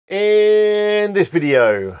In this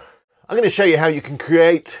video, I'm going to show you how you can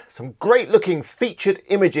create some great looking featured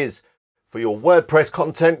images for your WordPress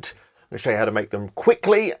content. I'm going to show you how to make them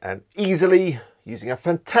quickly and easily using a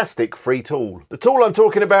fantastic free tool. The tool I'm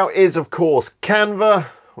talking about is, of course, Canva,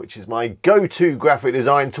 which is my go-to graphic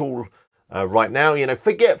design tool right now. You know,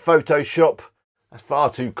 forget Photoshop. That's far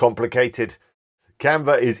too complicated.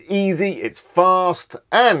 Canva is easy, it's fast,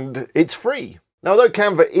 and it's free. Now, although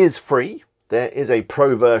Canva is free, there is a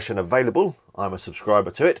pro version available. I'm a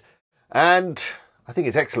subscriber to it, and I think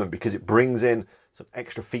it's excellent because it brings in some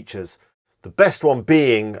extra features. The best one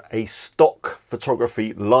being a stock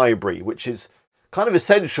photography library, which is kind of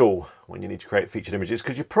essential when you need to create featured images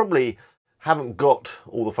because you probably haven't got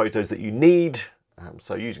all the photos that you need.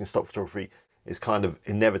 So using stock photography is kind of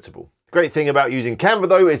inevitable. The great thing about using Canva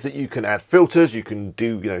though is that you can add filters, you can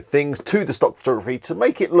do things to the stock photography to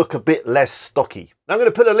make it look a bit less stocky. Now I'm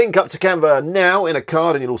going to put a link up to Canva now in a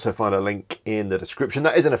card, and you'll also find a link in the description.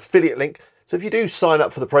 That is an affiliate link, so if you do sign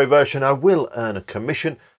up for the pro version, I will earn a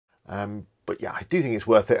commission. But yeah, I do think it's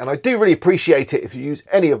worth it, and I do really appreciate it if you use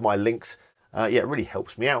any of my links. Yeah, it really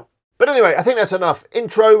helps me out. But anyway, I think that's enough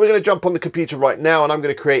intro. We're going to jump on the computer right now, and I'm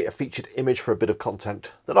going to create a featured image for a bit of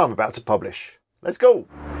content that I'm about to publish. Let's go.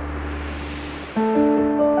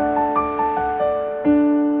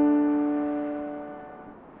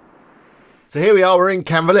 So here we are, we're in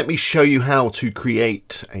Canva. Let me show you how to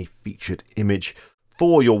create a featured image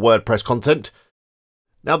for your WordPress content.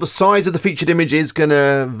 Now, the size of the featured image is going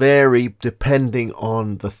to vary depending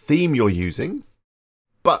on the theme you're using.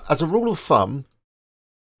 But as a rule of thumb,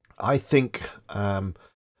 I think a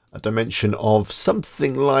dimension of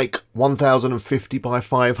something like 1050 by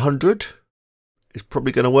 500 is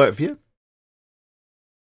probably going to work for you.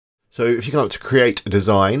 So if you come up to create a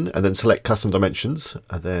design and then select custom dimensions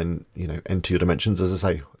and then, enter your dimensions, as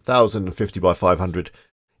I say, 1050 by 500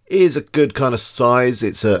 is a good kind of size.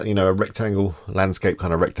 It's a, a rectangle, landscape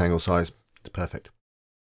kind of rectangle size. It's perfect.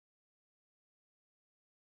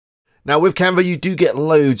 Now with Canva, you do get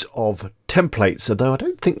loads of templates, although I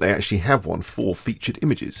don't think they actually have one for featured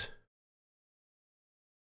images.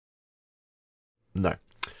 No.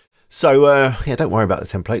 So yeah, don't worry about the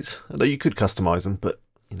templates, although you could customize them, but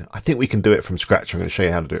I think we can do it from scratch. I'm going to show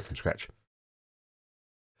you how to do it from scratch.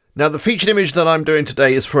 Now, the featured image that I'm doing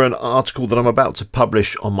today is for an article that I'm about to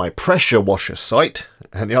publish on my pressure washer site.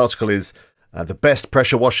 And the article is the best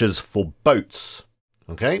pressure washers for boats.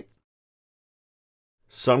 Okay.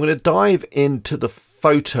 So I'm going to dive into the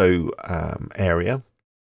photo area.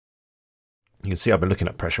 You can see I've been looking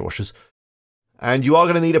at pressure washers. And you are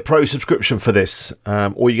going to need a pro subscription for this,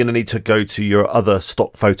 or you're going to need to go to your other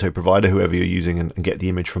stock photo provider, whoever you're using, and get the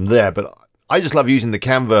image from there. But I just love using the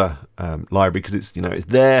Canva library because it's it's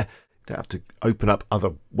there. You don't have to open up other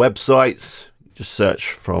websites. Just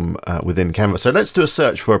search from within Canva. So let's do a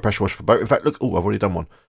search for a pressure washer for boat. In fact, look, oh, I've already done one.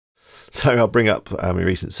 So I'll bring up my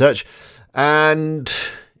recent search, and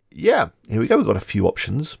yeah, here we go. We've got a few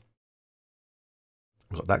options.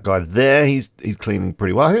 Got that guy there. He's cleaning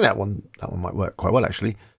pretty well. I think that one might work quite well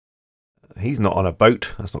actually. He's not on a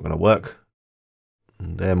boat. That's not going to work.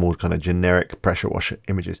 And they're more kind of generic pressure washer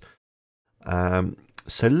images.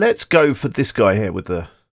 So let's go for this guy here with the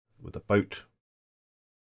boat.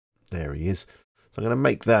 There he is. So I'm going to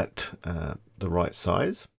make that the right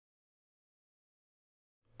size.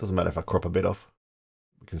 Doesn't matter if I crop a bit off.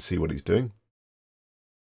 We can see what he's doing.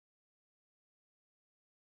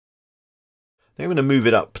 I'm going to move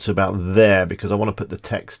it up to about there because I want to put the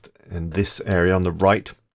text in this area on the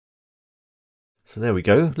right. So there we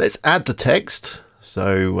go. Let's add the text.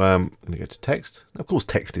 So I'm going to go to text. Of course,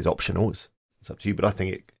 text is optional. It's up to you, but I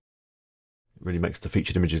think it really makes the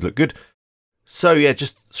featured images look good. So yeah,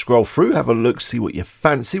 just scroll through, have a look, see what you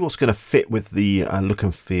fancy, what's going to fit with the look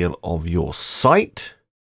and feel of your site.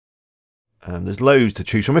 There's loads to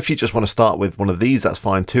choose from. If you just want to start with one of these, that's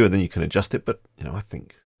fine too, and then you can adjust it. But I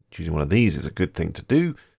think choosing one of these is a good thing to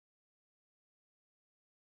do.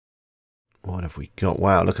 What have we got?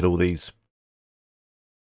 Wow, look at all these.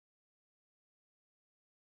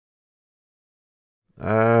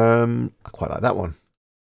 I quite like that one.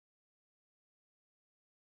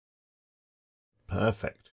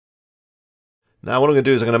 Perfect. Now what I'm going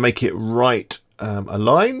to do is I'm going to make it right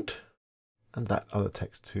aligned, and that other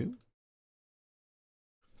text too.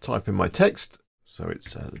 Type in my text. So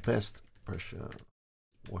it's the best pressure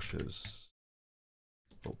washers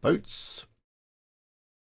for boats.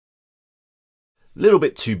 A little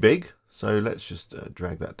bit too big, so let's just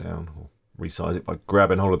drag that down or resize it by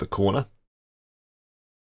grabbing hold of the corner.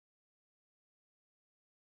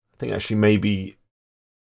 I think actually maybe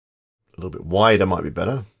a little bit wider might be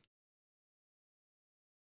better.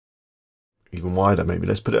 even wider maybe.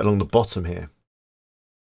 Let's put it along the bottom here.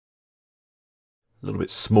 A little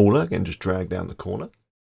bit smaller, again, just drag down the corner.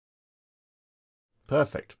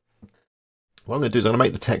 Perfect. What I'm going to do is I'm going to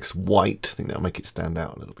make the text white. I think that'll make it stand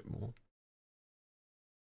out a little bit more.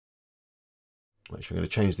 Actually, I'm going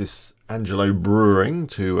to change this Angelo Brewing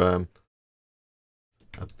to a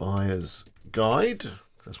buyer's guide.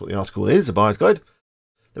 That's what the article is, a buyer's guide.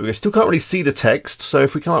 There we go. Still can't really see the text. So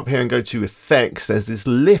if we come up here and go to effects, there's this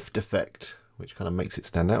lift effect, which kind of makes it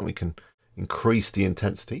stand out. We can increase the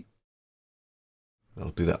intensity.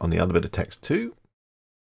 I'll do that on the other bit of text too.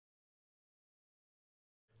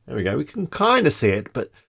 There we go. We can kind of see it,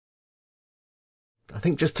 but I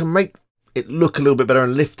think just to make it look a little bit better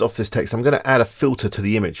and lift off this text, I'm going to add a filter to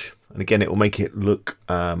the image. And again, it will make it look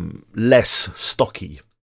less stocky.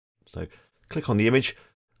 So click on the image,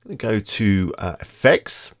 go to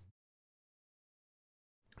effects.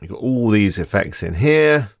 We've got all these effects in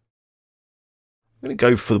here. I'm going to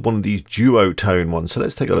go for one of these duotone ones. So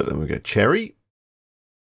let's take a look. Then we go cherry.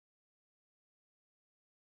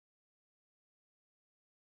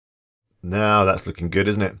 Now that's looking good,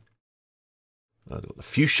 isn't it? I've got the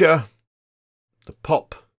fuchsia, the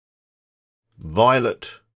pop,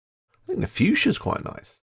 violet. I think the fuchsia is quite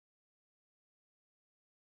nice.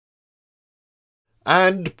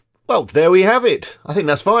 And, well, there we have it. I think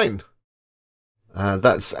that's fine.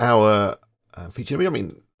 That's our featured image. I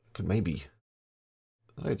mean, could maybe,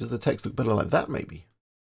 does the text look better like that, maybe?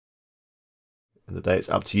 In the day, it's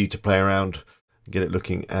up to you to play around and get it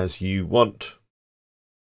looking as you want.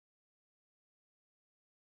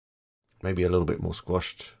 Maybe a little bit more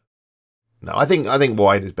squashed. No, I think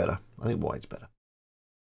wide is better. I think wide's better.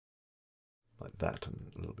 Like that,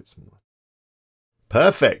 and a little bit smaller.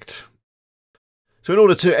 Perfect. So in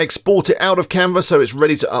order to export it out of Canva so it's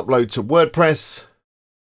ready to upload to WordPress,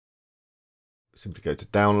 simply go to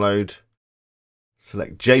download,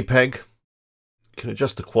 select JPEG. You can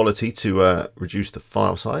adjust the quality to reduce the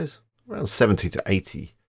file size. Around 70 to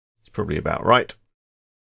 80 is probably about right.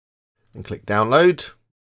 And click download.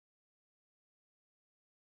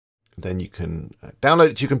 Then you can download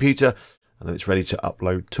it to your computer and then it's ready to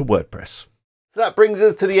upload to WordPress. So that brings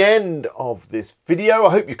us to the end of this video.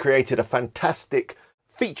 I hope you created a fantastic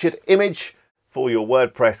featured image for your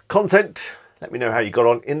WordPress content. Let me know how you got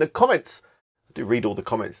on in the comments. I do read all the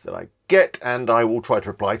comments that I get and I will try to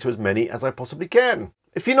reply to as many as I possibly can.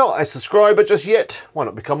 If you're not a subscriber just yet, why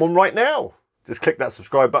not become one right now? Just click that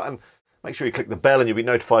subscribe button. Make sure you click the bell and you'll be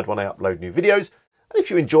notified when I upload new videos. And if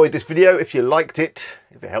you enjoyed this video, if you liked it,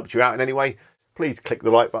 if it helped you out in any way, please click the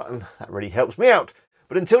like button. That really helps me out.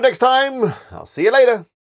 But until next time, I'll see you later.